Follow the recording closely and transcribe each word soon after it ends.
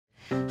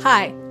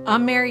Hi,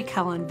 I'm Mary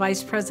Cullen,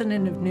 Vice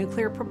President of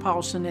Nuclear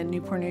Propulsion at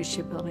Newport News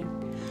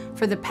Shipbuilding.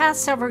 For the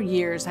past several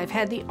years, I've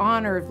had the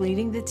honor of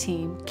leading the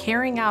team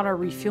carrying out our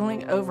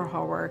refueling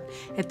overhaul work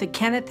at the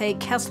Kenneth A.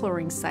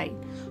 Kesselring Site,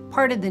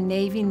 part of the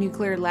Navy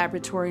Nuclear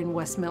Laboratory in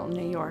West Milton,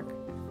 New York.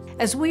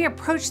 As we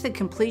approach the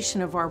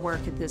completion of our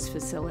work at this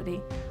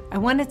facility, I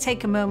want to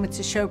take a moment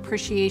to show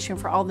appreciation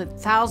for all the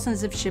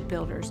thousands of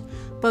shipbuilders,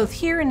 both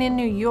here and in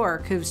New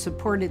York, who have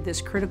supported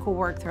this critical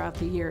work throughout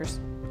the years.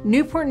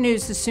 Newport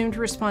News assumed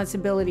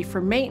responsibility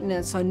for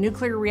maintenance on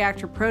nuclear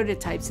reactor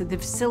prototypes at the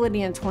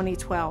facility in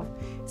 2012.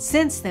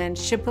 Since then,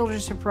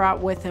 shipbuilders have brought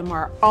with them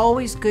our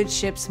always good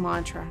ships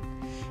mantra,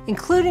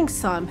 including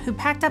some who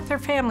packed up their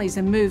families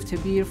and moved to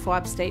beautiful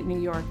upstate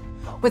New York.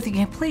 With the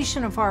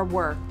completion of our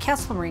work,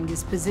 Kesselring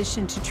is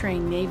positioned to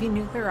train Navy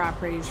nuclear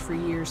operators for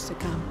years to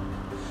come.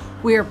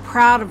 We are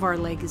proud of our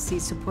legacy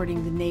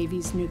supporting the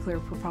Navy's nuclear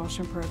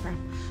propulsion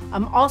program.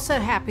 I'm also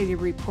happy to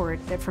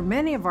report that for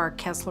many of our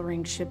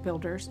Kesselring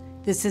shipbuilders,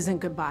 this isn't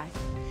goodbye.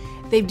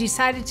 They've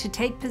decided to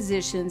take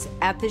positions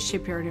at the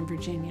shipyard in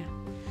Virginia.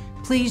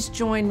 Please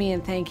join me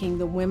in thanking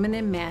the women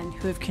and men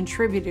who have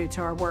contributed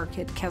to our work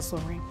at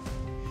Kesselring.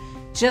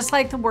 Just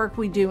like the work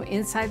we do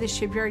inside the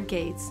shipyard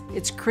gates,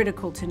 it's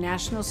critical to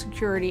national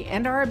security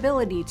and our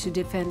ability to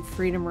defend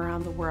freedom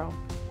around the world.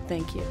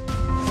 Thank you.